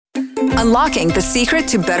Unlocking the secret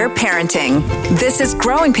to better parenting. This is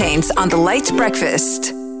Growing Pains on The Light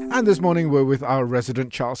Breakfast. And this morning we're with our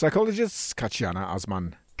resident child psychologist, Katiana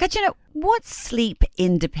Azman. Katiana, what's sleep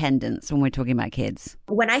independence when we're talking about kids?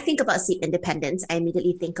 When I think about sleep independence, I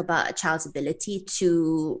immediately think about a child's ability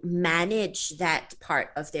to manage that part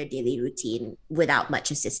of their daily routine without much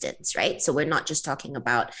assistance, right? So we're not just talking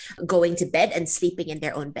about going to bed and sleeping in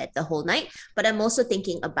their own bed the whole night, but I'm also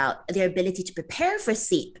thinking about their ability to prepare for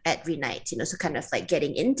sleep every night, so kind of like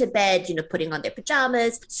getting into bed, putting on their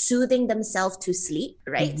pajamas, soothing themselves to sleep,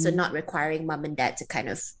 right? So not requiring mom and dad to kind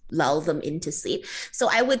of lull them into sleep. So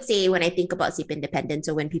I would say when I think about sleep independence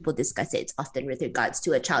or when people discuss it, it's often with regards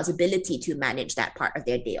to a child's ability to manage that part of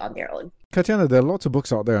their day on their own. Katiana, there are lots of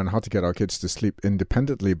books out there on how to get our kids to sleep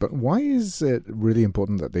independently, but why is it really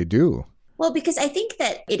important that they do? Well, because I think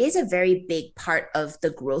that it is a very big part of the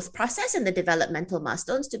growth process and the developmental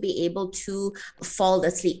milestones to be able to fall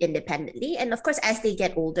asleep independently. And of course, as they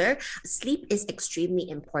get older, sleep is extremely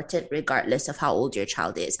important regardless of how old your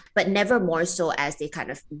child is, but never more so as they kind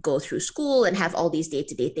of go through school and have all these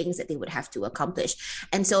day-to-day things that they would have to accomplish.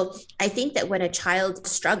 And so I think that when a child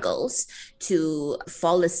struggles to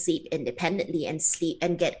fall asleep independently and sleep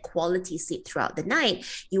and get quality sleep throughout the night,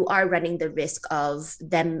 you are running the risk of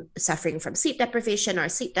them suffering from sleep deprivation or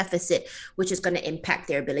sleep deficit, which is going to impact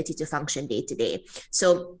their ability to function day to day.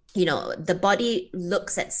 So, the body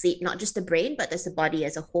looks at sleep, not just the brain, but as the body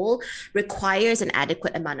as a whole, requires an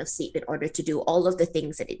adequate amount of sleep in order to do all of the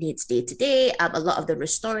things that it needs day to day. A lot of the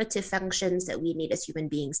restorative functions that we need as human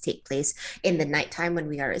beings take place in the nighttime when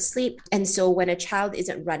we are asleep. And so when a child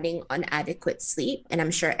isn't running on adequate sleep, and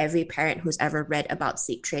I'm sure every parent who's ever read about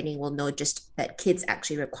sleep training will know just that kids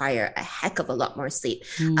actually require a heck of a lot more sleep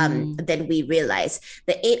than we realize.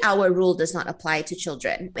 The 8-hour rule does not apply to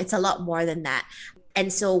children. It's a lot more than that.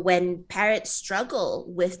 And so when parents struggle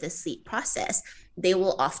with the sleep process, they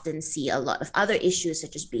will often see a lot of other issues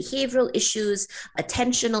such as behavioral issues,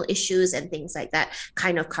 attentional issues, and things like that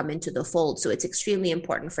kind of come into the fold. So it's extremely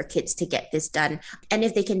important for kids to get this done. And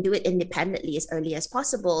if they can do it independently as early as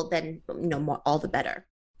possible, then more, all the better.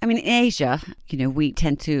 I mean, in Asia, we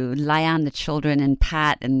tend to lie on the children and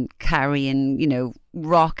pat and carry and,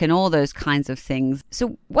 rock and all those kinds of things.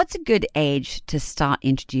 So what's a good age to start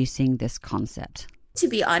introducing this concept? To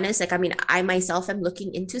be honest, I myself am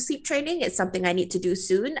looking into sleep training. It's something I need to do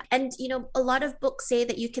soon. And, a lot of books say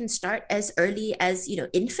that you can start as early as,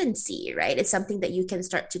 infancy, right? It's something that you can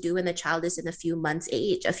start to do when the child is in a few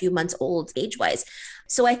months old age-wise.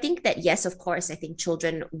 So I think that, yes, of course, I think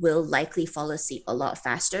children will likely fall asleep a lot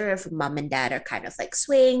faster if mom and dad are kind of like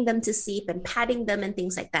swaying them to sleep and patting them and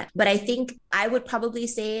things like that. But I think I would probably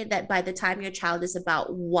say that by the time your child is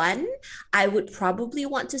about 1, I would probably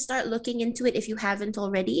want to start looking into it if you haven't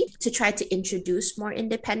already, to try to introduce more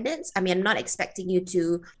independence. I'm not expecting you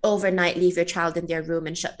to overnight leave your child in their room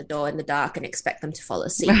and shut the door in the dark and expect them to fall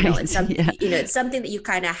asleep. Right. It's something, it's something that you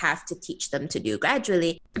kind of have to teach them to do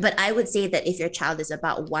gradually. But I would say that if your child is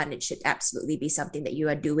about 1, it should absolutely be something that you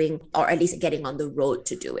are doing, or at least getting on the road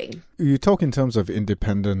to doing. You talk in terms of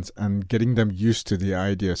independence and getting them used to the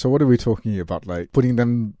idea. So what are we talking about? Like putting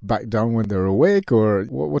them back down when they're awake, or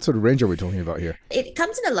what sort of range are we talking about here? It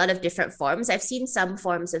comes in a lot of different forms. I've seen some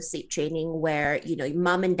forms of sleep training where,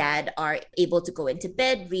 mom and dad are able to go into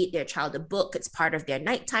bed, read their child a book. It's part of their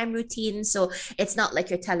nighttime routine. So it's not like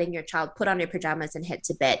you're telling your child, put on your pajamas and head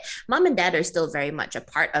to bed. Mom and dad are still very much a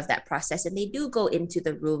part of that process. And they do go into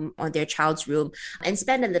the room or their child's room and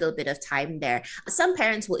spend a little bit of time there. Some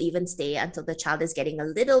parents will even stay until the child is getting a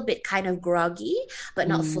little bit kind of groggy, but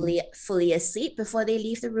not fully asleep before they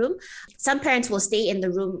leave the room. Some parents will stay in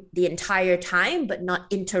the room the entire time, but not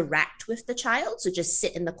interact with the child. So just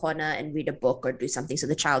sit in the corner and read a book or do something so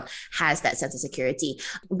the child has that sense of security.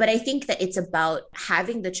 But I think that it's about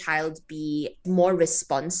having the child be more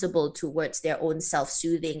responsible towards their own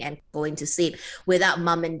self-soothing and going to sleep without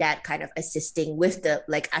mom and dad kind of assisting with the,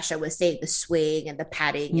 like Asha was saying, the swaying and the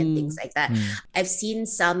patting and things like that. I've seen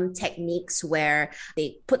some techniques where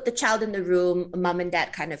they put the child in the room, mom and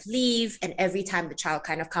dad kind of leave, and every time the child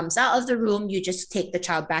kind of comes out of the room, you just take the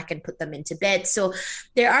child back and put them into bed. So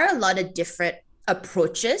there are a lot of different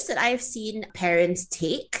approaches that I've seen parents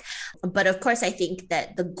take. But of course, I think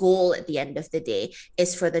that the goal at the end of the day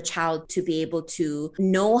is for the child to be able to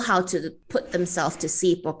know how to put themselves to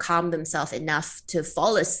sleep or calm themselves enough to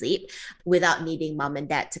fall asleep without needing mom and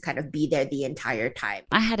dad to kind of be there the entire time.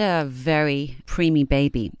 I had a very preemie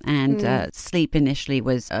baby, and sleep initially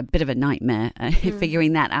was a bit of a nightmare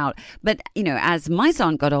figuring that out. But, you know, as my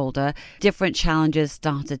son got older, different challenges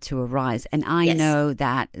started to arise. And I know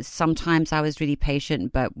that sometimes I was really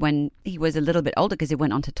patient, but when he was a little bit older, because he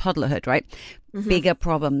went on to toddler toddlerhood, right? Bigger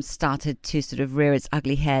problems started to sort of rear its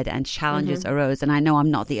ugly head and challenges arose. And I know I'm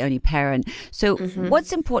not the only parent. So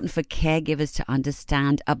what's important for caregivers to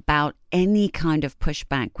understand about any kind of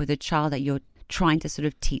pushback with a child that you're trying to sort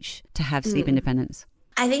of teach to have sleep independence?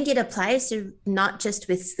 I think it applies to not just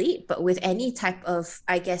with sleep, but with any type of,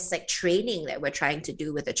 I guess, like training that we're trying to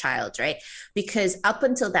do with a child, right? Because up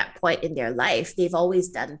until that point in their life, they've always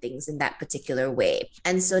done things in that particular way.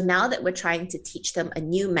 And so now that we're trying to teach them a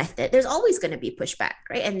new method, there's always going to be pushback,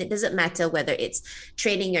 right? And it doesn't matter whether it's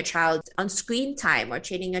training your child on screen time or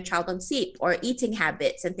training your child on sleep or eating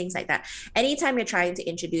habits and things like that. Anytime you're trying to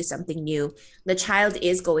introduce something new, the child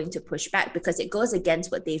is going to push back because it goes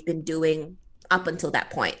against what they've been doing up until that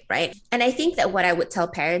point, right? And I think that what I would tell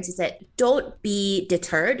parents is that don't be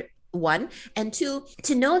deterred, one, and two,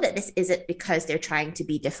 to know that this isn't because they're trying to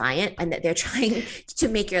be defiant and that they're trying to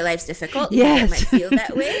make your lives difficult. Yes. It might feel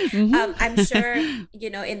that way. I'm sure,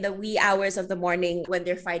 in the wee hours of the morning when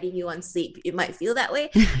they're fighting you on sleep, it might feel that way.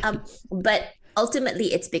 But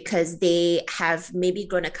ultimately, it's because they have maybe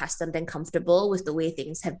grown accustomed and comfortable with the way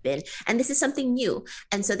things have been. And this is something new.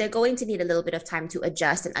 And so they're going to need a little bit of time to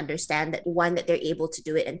adjust and understand that, one, that they're able to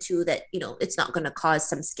do it, and two, that, it's not going to cause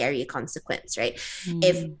some scary consequence, right?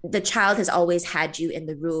 If the child has always had you in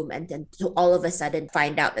the room and then to all of a sudden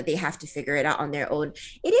find out that they have to figure it out on their own,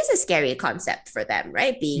 it is a scary concept for them,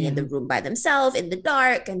 right? Being in the room by themselves, in the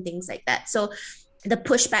dark and things like that. So the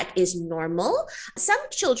pushback is normal. Some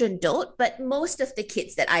children don't, but most of the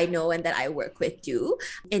kids that I know and that I work with do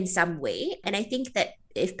in some way. And I think that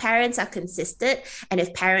if parents are consistent and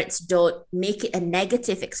if parents don't make it a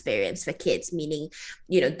negative experience for kids, meaning,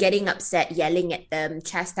 getting upset, yelling at them,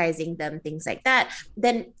 chastising them, things like that,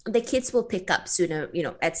 then the kids will pick up sooner,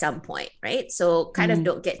 at some point, right? So kind of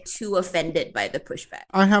don't get too offended by the pushback.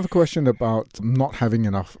 I have a question about not having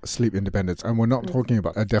enough sleep independence. And we're not talking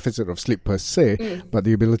about a deficit of sleep per se, but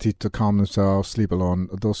the ability to calm themselves, sleep alone,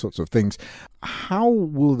 those sorts of things. How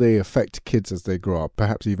will they affect kids as they grow up,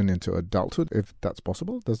 perhaps even into adulthood, if that's possible?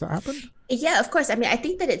 Does that happen? Yeah, of course. I mean, I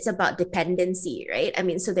think that it's about dependency, right? I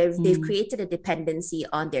mean, so they've created a dependency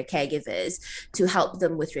on their caregivers to help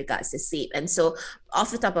them with regards to sleep. And so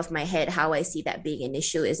off the top of my head, how I see that being an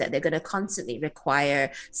issue is that they're going to constantly require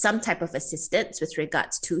some type of assistance with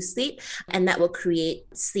regards to sleep. And that will create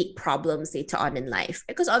sleep problems later on in life.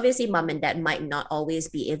 Because obviously mom and dad might not always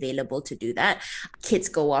be available to do that. Kids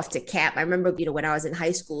go off to camp. I remember, when I was in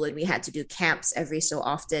high school and we had to do camps every so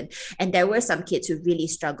often. And there were some kids who really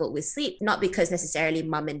struggled with sleep, not because necessarily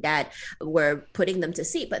mom and dad were putting them to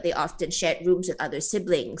sleep, but they often shared rooms with other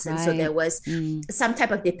siblings. And so there was some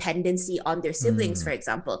type of dependency on their siblings, for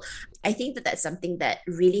example. I think that that's something that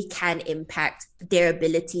really can impact their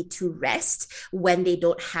ability to rest when they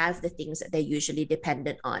don't have the things that they're usually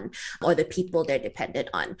dependent on or the people they're dependent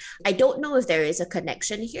on. I don't know if there is a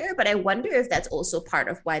connection here, but I wonder if that's also part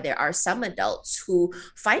of why there are some adults who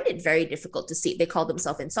find it very difficult to sleep. They call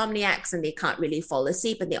themselves insomniacs and they can't really fall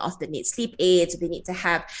asleep, and they often need sleep aids. They need to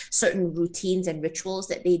have certain routines and rituals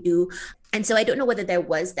that they do. And so I don't know whether there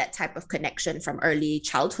was that type of connection from early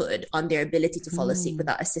childhood on their ability to fall asleep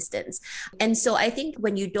without assistance. And so I think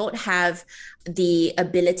when you don't have the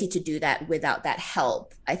ability to do that without that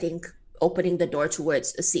help, I think opening the door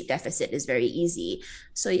towards a sleep deficit is very easy.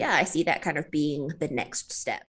 So yeah, I see that kind of being the next step.